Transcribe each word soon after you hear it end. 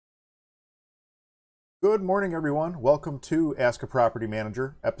Good morning, everyone. Welcome to Ask a Property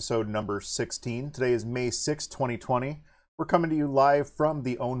Manager, episode number 16. Today is May 6, 2020. We're coming to you live from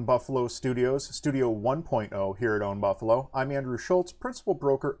the Own Buffalo Studios, Studio 1.0 here at Own Buffalo. I'm Andrew Schultz, Principal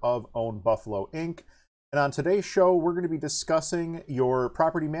Broker of Own Buffalo, Inc. And on today's show, we're going to be discussing your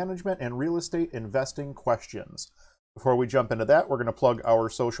property management and real estate investing questions. Before we jump into that, we're going to plug our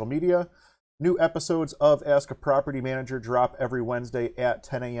social media. New episodes of Ask a Property Manager drop every Wednesday at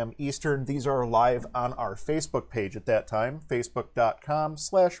 10 a.m. Eastern. These are live on our Facebook page at that time,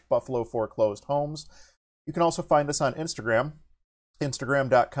 facebook.com/Buffalo Foreclosed Homes. You can also find us on Instagram,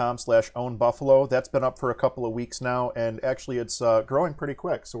 instagram.com/Own Buffalo. That's been up for a couple of weeks now, and actually it's growing pretty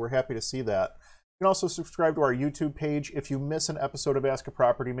quick, so we're happy to see that. You can also subscribe to our YouTube page. If you miss an episode of Ask a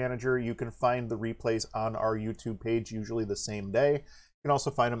Property Manager, you can find the replays on our YouTube page, usually the same day. You can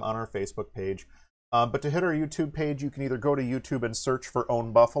also find them on our Facebook page. But to hit our YouTube page, you can either go to YouTube and search for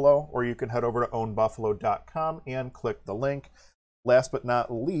Own Buffalo, or you can head over to ownbuffalo.com and click the link. Last but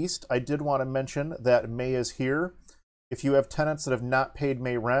not least, I did want to mention that May is here. If you have tenants that have not paid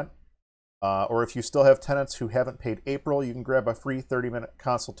May rent, or if you still have tenants who haven't paid April, you can grab a free 30-minute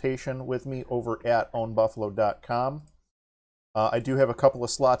consultation with me over at ownbuffalo.com. I do have a couple of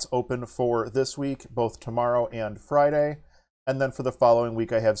slots open for this week, both tomorrow and Friday. And then for the following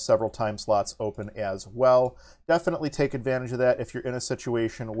week, I have several time slots open as well. Definitely take advantage of that if you're in a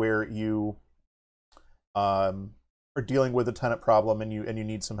situation where you are dealing with a tenant problem and you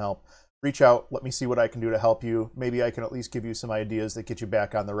need some help. Reach out. Let me see what I can do to help you. Maybe I can at least give you some ideas that get you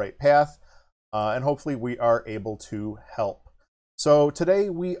back on the right path. And hopefully we are able to help. So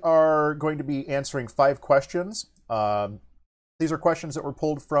today we are going to be answering 5 questions. These are questions that were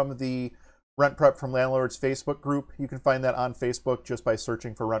pulled from the Rent Prep from Landlords Facebook group. You can find that on Facebook just by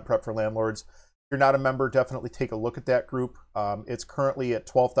searching for Rent Prep for Landlords. If you're not a member, definitely take a look at that group. It's currently at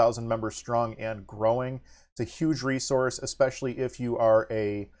 12,000 members strong and growing. It's a huge resource, especially if you are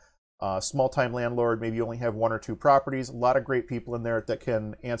a small-time landlord. Maybe you only have 1 or 2 properties. A lot of great people in there that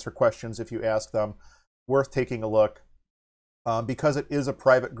can answer questions if you ask them. Worth taking a look. Because it is a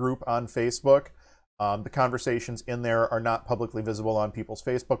private group on Facebook, the conversations in there are not publicly visible on people's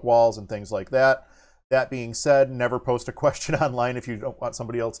Facebook walls and things like that. That being said, never post a question online if you don't want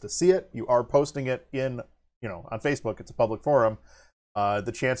somebody else to see it. You are posting it on Facebook. It's a public forum.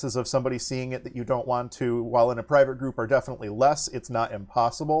 The chances of somebody seeing it that you don't want to while in a private group are definitely less. It's not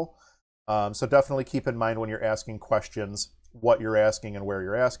impossible. So definitely keep in mind when you're asking questions, what you're asking and where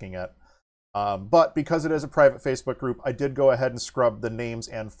you're asking it. But because it is a private Facebook group, I did go ahead and scrub the names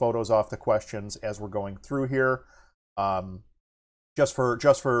and photos off the questions as we're going through here, just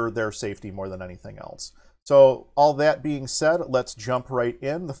for their safety more than anything else. So all that being said, let's jump right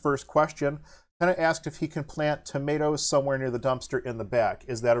in. The first question kind of asked if he can plant tomatoes somewhere near the dumpster in the back.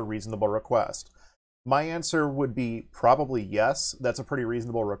 Is that a reasonable request? My answer would be probably yes. That's a pretty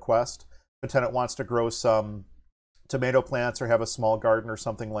reasonable request. If a tenant wants to grow some tomato plants or have a small garden or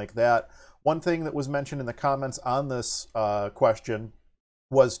something like that. One thing that was mentioned in the comments on this question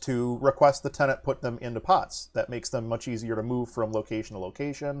was to request the tenant put them into pots. That makes them much easier to move from location to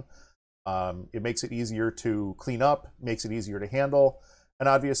location. It makes it easier to clean up, makes it easier to handle. And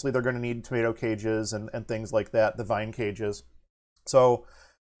obviously they're going to need tomato cages and things like that, the vine cages. So,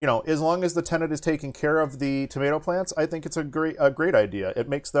 as long as the tenant is taking care of the tomato plants, I think it's a great idea. It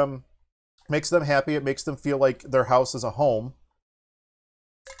makes them happy. It makes them feel like their house is a home.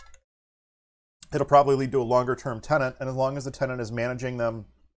 It'll probably lead to a longer term tenant, and as long as the tenant is managing them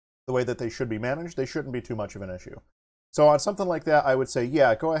the way that they should be managed, they shouldn't be too much of an issue. So on something like that, I would say,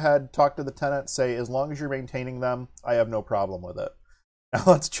 yeah, go ahead, talk to the tenant, say, as long as you're maintaining them, I have no problem with it. Now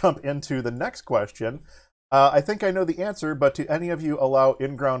let's jump into the next question. I think I know the answer, but do any of you allow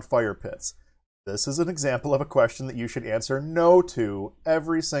in-ground fire pits? This is an example of a question that you should answer no to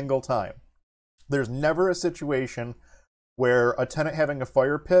every single time. There's never a situation where a tenant having a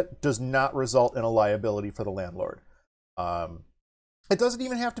fire pit does not result in a liability for the landlord. It doesn't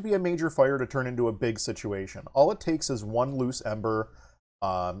even have to be a major fire to turn into a big situation. All it takes is one loose ember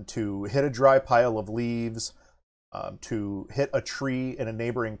to hit a dry pile of leaves, to hit a tree in a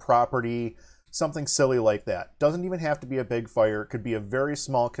neighboring property, something silly like that. Doesn't even have to be a big fire. It could be a very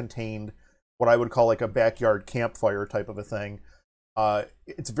small contained, what I would call like a backyard campfire type of a thing.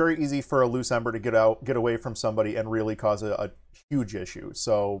 It's very easy for a loose ember to get away from somebody and really cause a huge issue.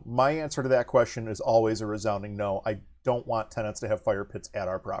 So my answer to that question is always a resounding no. I don't want tenants to have fire pits at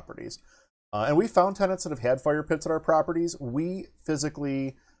our properties. And we found tenants that have had fire pits at our properties. We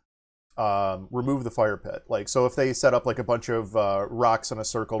physically remove the fire pit. So if they set up like a bunch of rocks in a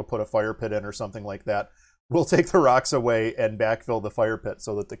circle to put a fire pit in or something like that, we'll take the rocks away and backfill the fire pit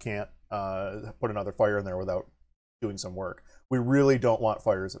so that they can't put another fire in there without doing some work. We really don't want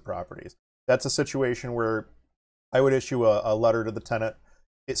fires at properties. That's a situation where I would issue a letter to the tenant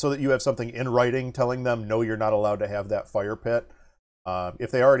so that you have something in writing telling them, no, you're not allowed to have that fire pit.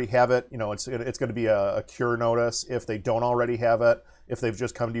 If they already have it, it's going to be a cure notice. If they don't already have it, if they've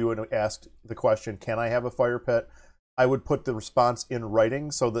just come to you and asked the question, can I have a fire pit? I would put the response in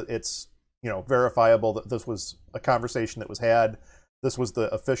writing so that it's, verifiable that this was a conversation that was had. This was the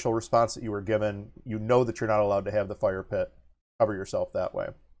official response that you were given. You know that you're not allowed to have the fire pit. Cover yourself that way.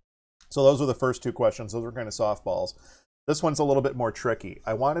 So those were the first two questions. Those were kind of softballs. This one's a little bit more tricky.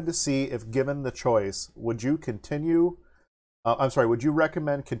 I wanted to see if, given the choice, would you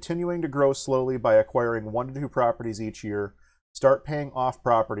recommend continuing to grow slowly by acquiring 1 to 2 properties each year, start paying off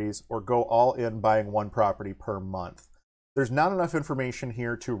properties, or go all in buying 1 property per month? There's not enough information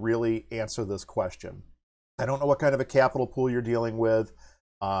here to really answer this question. I don't know what kind of a capital pool you're dealing with.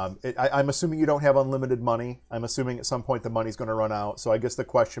 I'm assuming you don't have unlimited money. I'm assuming at some point the money's going to run out. So I guess the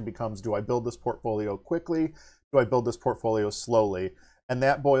question becomes, do I build this portfolio quickly? Do I build this portfolio slowly? And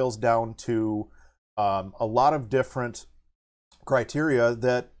that boils down to a lot of different criteria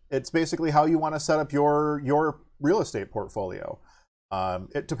that it's basically how you want to set up your real estate portfolio.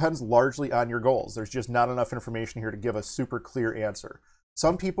 It depends largely on your goals. There's just not enough information here to give a super clear answer.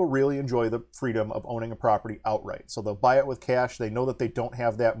 Some people really enjoy the freedom of owning a property outright. So they'll buy it with cash. They know that they don't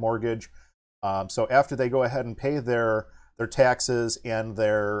have that mortgage. So after they go ahead and pay their taxes and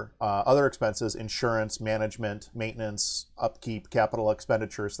their other expenses, insurance, management, maintenance, upkeep, capital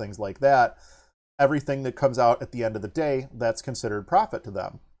expenditures, things like that, everything that comes out at the end of the day, that's considered profit to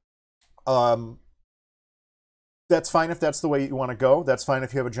them. That's fine if that's the way you want to go. That's fine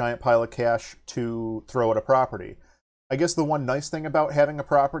if you have a giant pile of cash to throw at a property. I guess the one nice thing about having a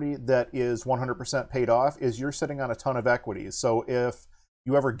property that is 100% paid off is you're sitting on a ton of equities. So if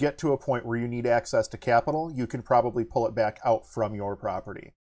you ever get to a point where you need access to capital, you can probably pull it back out from your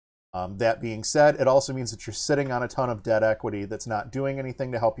property. That being said, it also means that you're sitting on a ton of debt equity that's not doing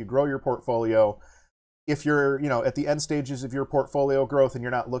anything to help you grow your portfolio. If you're, at the end stages of your portfolio growth and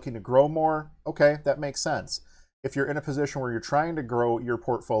you're not looking to grow more, okay, that makes sense. If you're in a position where you're trying to grow your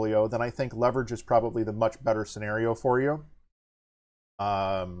portfolio, then I think leverage is probably the much better scenario for you.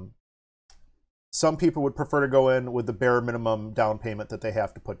 Some people would prefer to go in with the bare minimum down payment that they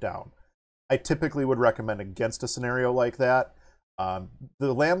have to put down. I typically would recommend against a scenario like that.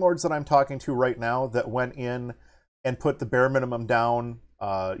 The landlords that I'm talking to right now that went in and put the bare minimum down,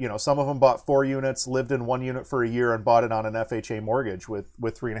 some of them bought 4 units, lived in 1 unit for a year, and bought it on an FHA mortgage with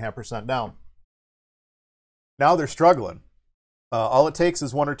 3.5% down. Now they're struggling. All it takes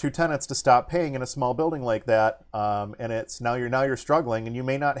is 1 or 2 tenants to stop paying in a small building like that, and it's now you're struggling, and you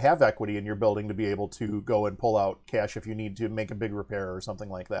may not have equity in your building to be able to go and pull out cash if you need to make a big repair or something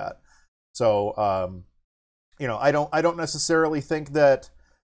like that. So, I don't necessarily think that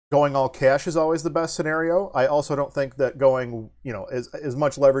going all cash is always the best scenario. I also don't think that going, as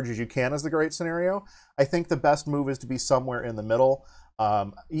much leverage as you can is the great scenario. I think the best move is to be somewhere in the middle.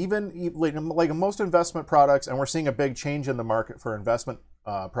 Even like most investment products, and we're seeing a big change in the market for investment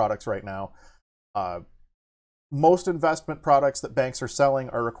products right now. Most investment products that banks are selling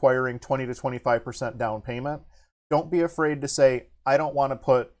are requiring 20 to 25% down payment. Don't be afraid to say, I don't want to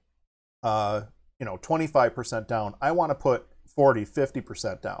put 25% down. I want to put 40,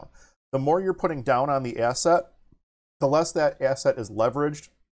 50% down. The more you're putting down on the asset, the less that asset is leveraged.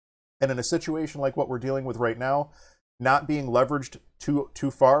 And in a situation like what we're dealing with right now, not being leveraged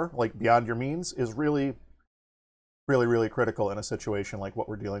too far, like beyond your means, is really, really, really critical in a situation like what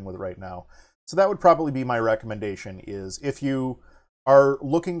we're dealing with right now. So that would probably be my recommendation, is if you are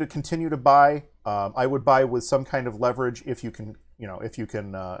looking to continue to buy, I would buy with some kind of leverage if you can,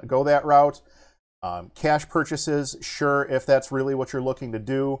 go that route. Cash purchases, sure, if that's really what you're looking to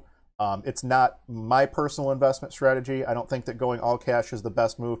do. It's not my personal investment strategy. I don't think that going all cash is the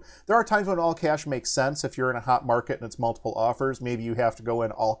best move. There are times when all cash makes sense. If you're in a hot market and it's multiple offers, maybe you have to go in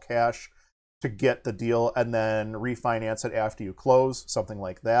all cash to get the deal and then refinance it after you close, something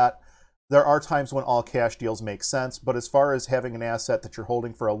like that. There are times when all cash deals make sense, but as far as having an asset that you're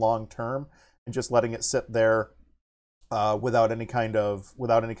holding for a long term and just letting it sit there without any kind of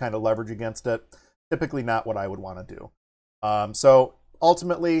leverage against it, typically not what I would want to do. So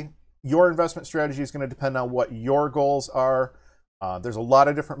ultimately, your investment strategy is going to depend on what your goals are. There's a lot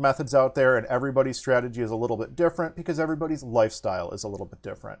of different methods out there, and everybody's strategy is a little bit different because everybody's lifestyle is a little bit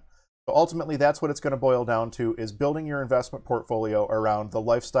different. So ultimately, that's what it's going to boil down to, is building your investment portfolio around the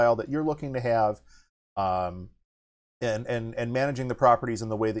lifestyle that you're looking to have, and managing the properties in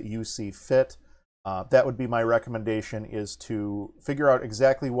the way that you see fit. That would be my recommendation, is to figure out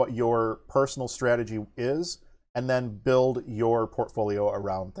exactly what your personal strategy is and then build your portfolio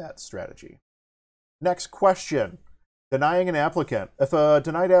around that strategy. Next question. Denying an applicant. If a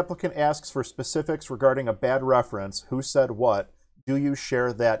denied applicant asks for specifics regarding a bad reference, who said what, do you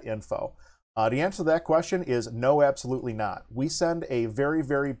share that info? The answer to that question is no, absolutely not. We send a very,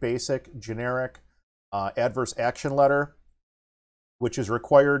 very basic, generic adverse action letter, which is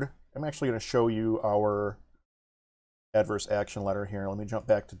required. I'm actually going to show you our adverse action letter here. Let me jump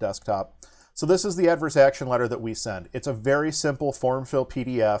back to desktop. So this is the adverse action letter that we send. It's a very simple form fill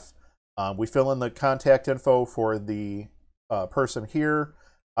PDF. We fill in the contact info for the person here.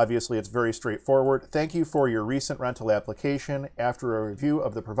 Obviously, it's very straightforward. Thank you for your recent rental application. After a review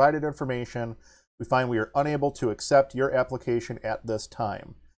of the provided information, we find we are unable to accept your application at this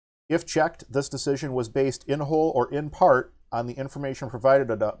time. If checked, this decision was based in whole or in part on the information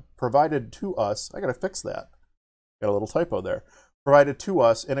provided to us. I gotta fix that. Got a little typo there. Provided to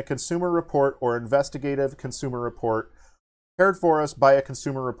us in a consumer report or investigative consumer report prepared for us by a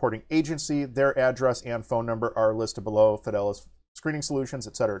consumer reporting agency. Their address and phone number are listed below. Fidelis Screening Solutions,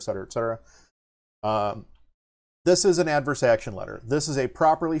 etc., etc., etc. This is an adverse action letter. This is a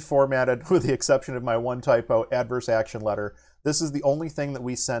properly formatted, with the exception of my one typo, adverse action letter. This is the only thing that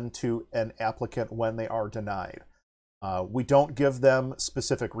we send to an applicant when they are denied. We don't give them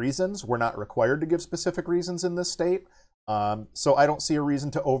specific reasons. We're not required to give specific reasons in this state. So I don't see a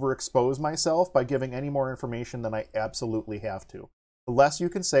reason to overexpose myself by giving any more information than I absolutely have to. The less you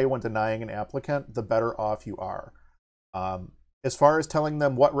can say when denying an applicant, the better off you are. As far as telling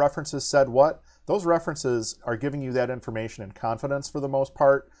them what references said what, those references are giving you that information in confidence for the most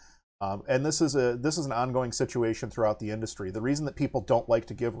part. And this is an ongoing situation throughout the industry. The reason that people don't like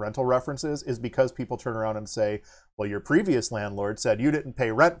to give rental references is because people turn around and say, well, your previous landlord said you didn't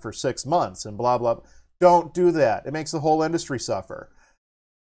pay rent for 6 months and blah, blah. Don't do that. It makes the whole industry suffer.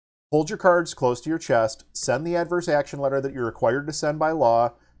 Hold your cards close to your chest. Send the adverse action letter that you're required to send by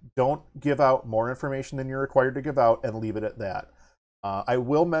law. Don't give out more information than you're required to give out, and leave it at that. I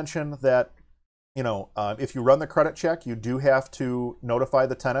will mention that, if you run the credit check, you do have to notify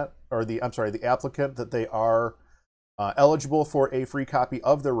the tenant, or the applicant, that they are eligible for a free copy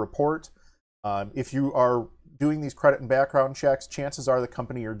of their report. If you are doing these credit and background checks, chances are the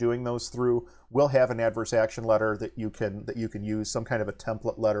company you're doing those through will have an adverse action letter that you can use, some kind of a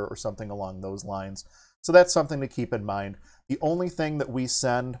template letter or something along those lines. So that's something to keep in mind. The only thing that we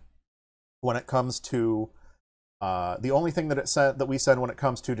send when it comes to denying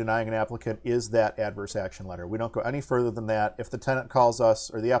an applicant is that adverse action letter. We don't go any further than that. If the tenant calls us,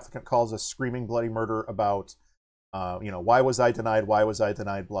 or the applicant calls us screaming bloody murder about, why was I denied,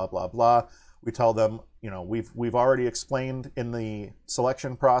 blah, blah, blah, we tell them, we've already explained in the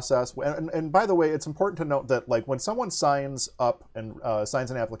selection process. And by the way, it's important to note that, like, when someone signs up and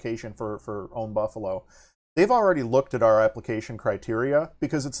signs an application for Own Buffalo, they've already looked at our application criteria,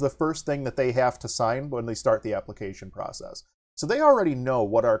 because it's the first thing that they have to sign when they start the application process. So they already know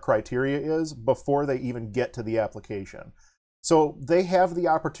what our criteria is before they even get to the application. So they have the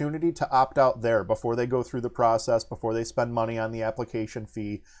opportunity to opt out there before they go through the process, before they spend money on the application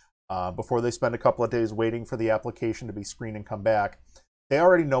fee, before they spend a couple of days waiting for the application to be screened and come back. They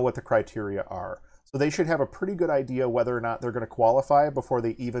already know what the criteria are. So they should have a pretty good idea whether or not they're going to qualify before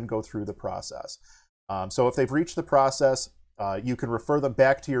they even go through the process. So if they've reached the process, you can refer them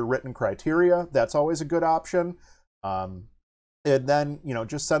back to your written criteria. That's always a good option. And then,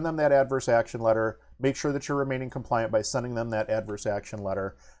 just send them that adverse action letter. Make sure that you're remaining compliant by sending them that adverse action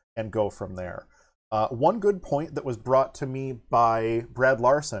letter, and go from there. One good point that was brought to me by Brad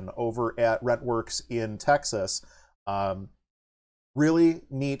Larson over at RentWorks in Texas, really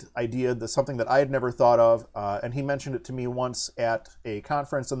neat idea. That's something that I had never thought of, and he mentioned it to me once at a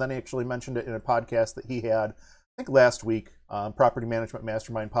conference, and then he actually mentioned it in a podcast that he had, I think last week, Property Management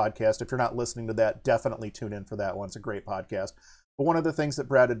Mastermind podcast. If you're not listening to that, definitely tune in for that one. It's a great podcast. But one of the things that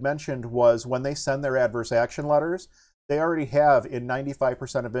Brad had mentioned was, when they send their adverse action letters, they already have, in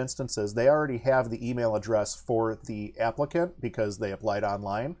 95% of instances, they already have the email address for the applicant because they applied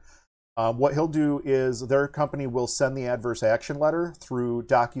online. What he'll do is, their company will send the adverse action letter through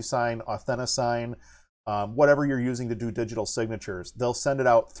DocuSign, AuthentiSign, whatever you're using to do digital signatures. They'll send it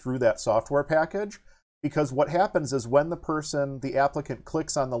out through that software package, because what happens is, when the applicant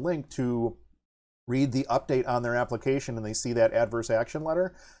clicks on the link to read the update on their application and they see that adverse action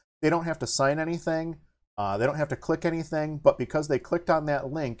letter, they don't have to sign anything. They don't have to click anything, but because they clicked on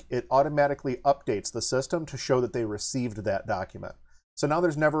that link, it automatically updates the system to show that they received that document. So now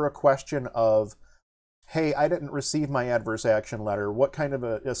there's never a question of, hey, I didn't receive my adverse action letter. What kind of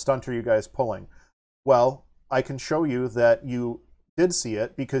a stunt are you guys pulling? Well, I can show you that you did see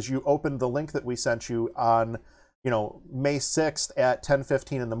it because you opened the link that we sent you on, May 6th at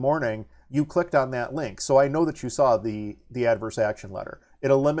 10:15 in the morning. You clicked on that link. So I know that you saw the adverse action letter.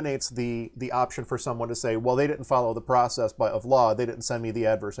 It eliminates the option for someone to say, well, they didn't follow the process of law. They didn't send me the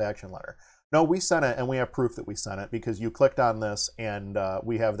adverse action letter. No, we sent it, and we have proof that we sent it because you clicked on this, and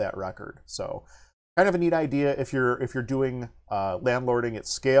we have that record. So kind of a neat idea if you're doing landlording at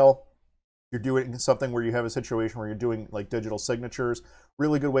scale. You're doing something where you have a situation where you're doing like digital signatures.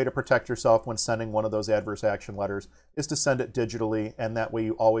 Really good way to protect yourself when sending one of those adverse action letters is to send it digitally, and that way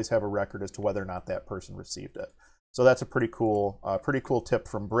you always have a record as to whether or not that person received it. So that's a pretty cool tip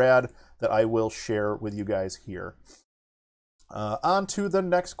from Brad that I will share with you guys here. On to the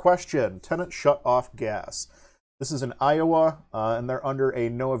next question. Tenant shut off gas. This is in Iowa, and they're under a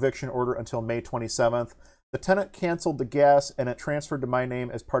no eviction order until May 27th. The tenant canceled the gas, and it transferred to my name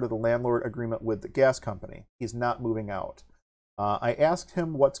as part of the landlord agreement with the gas company. He's not moving out. I asked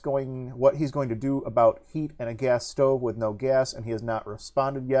him what he's going to do about heat and a gas stove with no gas, and he has not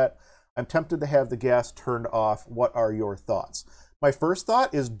responded yet. I'm tempted to have the gas turned off. What are your thoughts? My first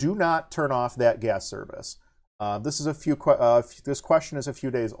thought is do not turn off that gas service. This question is a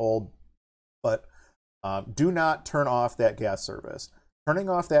few days old, but do not turn off that gas service. Turning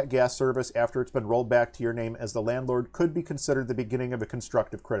off that gas service after it's been rolled back to your name as the landlord could be considered the beginning of a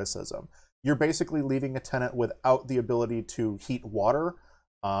constructive criticism. You're basically leaving a tenant without the ability to heat water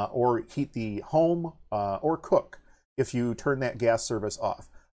or heat the home or cook if you turn that gas service off.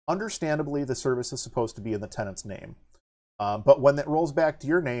 Understandably, the service is supposed to be in the tenant's name. But when it rolls back to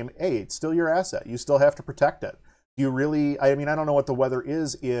your name, hey, it's still your asset. You still have to protect it. Do you really, I don't know what the weather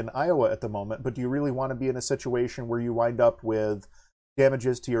is in Iowa at the moment, but do you really want to be in a situation where you wind up with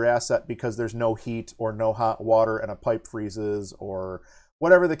damages to your asset because there's no heat or no hot water and a pipe freezes or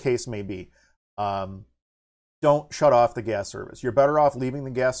whatever the case may be? Don't shut off the gas service. You're better off leaving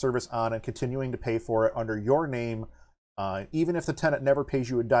the gas service on and continuing to pay for it under your name. Even if the tenant never pays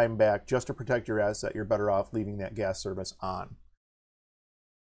you a dime back, just to protect your asset, you're better off leaving that gas service on.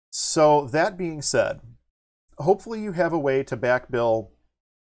 So that being said, hopefully you have a way to back bill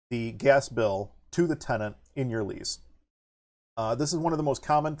the gas bill to the tenant in your lease. This is one of the most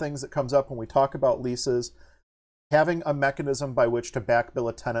common things that comes up when we talk about leases. Having a mechanism by which to back bill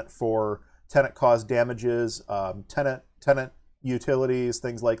a tenant for tenant-caused damages, tenant utilities,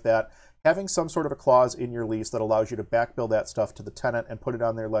 things like that. Having some sort of a clause in your lease that allows you to back bill that stuff to the tenant and put it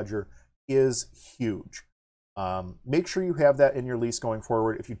on their ledger is huge. Make sure you have that in your lease going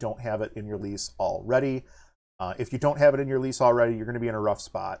forward if you don't have it in your lease already. If you don't have it in your lease already, you're going to be in a rough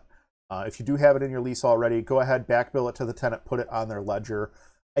spot. If you do have it in your lease already, go ahead, back bill it to the tenant, put it on their ledger.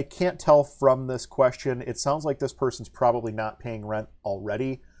 I can't tell from this question. It sounds like this person's probably not paying rent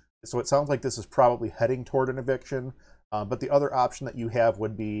already. So it sounds like this is probably heading toward an eviction. But the other option that you have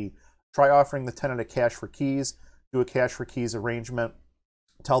would be try offering the tenant a cash for keys, do a cash for keys arrangement,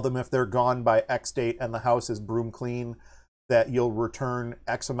 tell them if they're gone by X date and the house is broom clean, that you'll return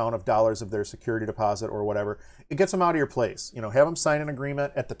X amount of dollars of their security deposit or whatever. It gets them out of your place. Have them sign an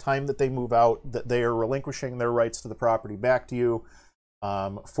agreement at the time that they move out that they are relinquishing their rights to the property back to you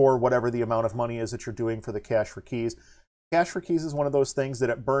for whatever the amount of money is that you're doing for the cash for keys. Cash for keys is one of those things that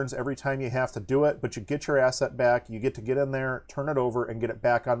it burns every time you have to do it, but you get your asset back. You get to get in there, turn it over, and get it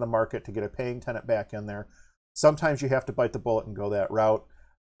back on the market to get a paying tenant back in there. Sometimes you have to bite the bullet and go that route.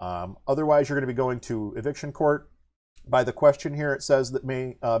 Otherwise, you're going to be going to eviction court. By the question here, it says that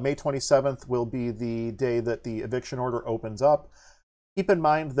May 27th will be the day that the eviction order opens up. Keep in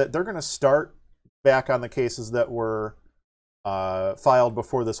mind that they're going to start back on the cases that were filed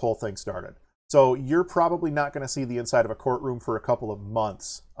before this whole thing started. So you're probably not going to see the inside of a courtroom for a couple of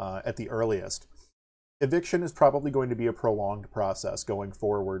months at the earliest. Eviction is probably going to be a prolonged process going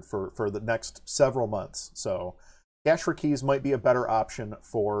forward for the next several months. So cash for keys might be a better option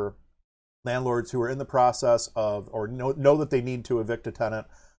for landlords who are in the process of, or know that they need to evict a tenant,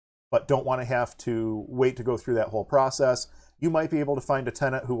 but don't want to have to wait to go through that whole process. You might be able to find a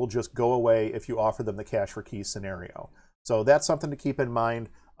tenant who will just go away if you offer them the cash for keys scenario. So that's something to keep in mind.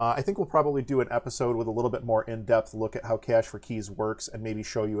 I think we'll probably do an episode with a little bit more in-depth look at how cash for keys works and maybe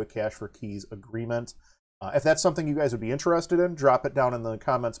show you a cash for keys agreement. If that's something you guys would be interested in, drop it down in the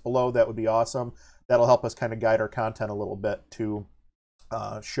comments below. That would be awesome. That'll help us kind of guide our content a little bit to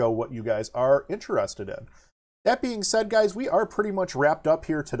show what you guys are interested in. That being said, guys, we are pretty much wrapped up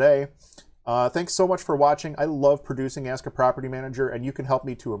here today. Thanks so much for watching. I love producing Ask a Property Manager, and you can help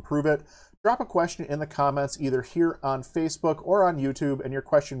me to improve it. Drop a question in the comments either here on Facebook or on YouTube, and your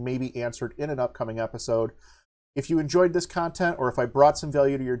question may be answered in an upcoming episode. If you enjoyed this content or if I brought some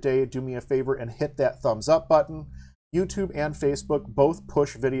value to your day, do me a favor and hit that thumbs up button. YouTube and Facebook both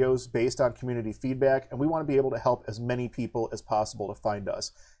push videos based on community feedback, and we want to be able to help as many people as possible to find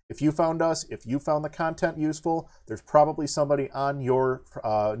us. If you found us, if you found the content useful, there's probably somebody on your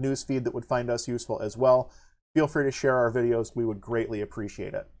newsfeed that would find us useful as well. Feel free to share our videos. We would greatly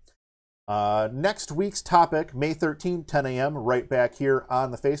appreciate it. Next week's topic, May 13th, 10 a.m., right back here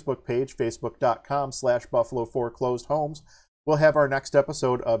on the Facebook page, facebook.com/Buffalo4ClosedHomes. We'll have our next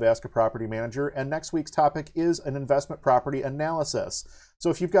episode of Ask a Property Manager, and next week's topic is an investment property analysis. So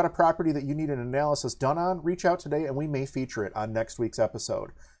if you've got a property that you need an analysis done on, reach out today and we may feature it on next week's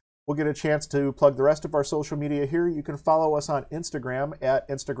episode. We'll get a chance to plug the rest of our social media here. You can follow us on Instagram at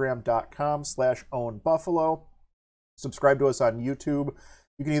instagram.com/ownbuffalo. Subscribe to us on YouTube.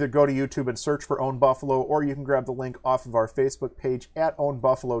 You can either go to YouTube and search for Own Buffalo, or you can grab the link off of our Facebook page at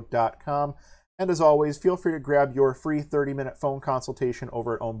ownbuffalo.com. And as always, feel free to grab your free 30-minute phone consultation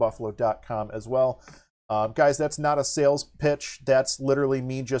over at ownbuffalo.com as well. Guys, that's not a sales pitch. That's literally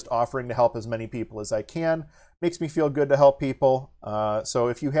me just offering to help as many people as I can. Makes me feel good to help people. So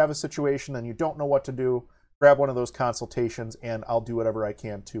if you have a situation and you don't know what to do, grab one of those consultations and I'll do whatever I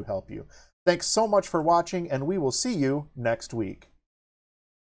can to help you. Thanks so much for watching, and we will see you next week.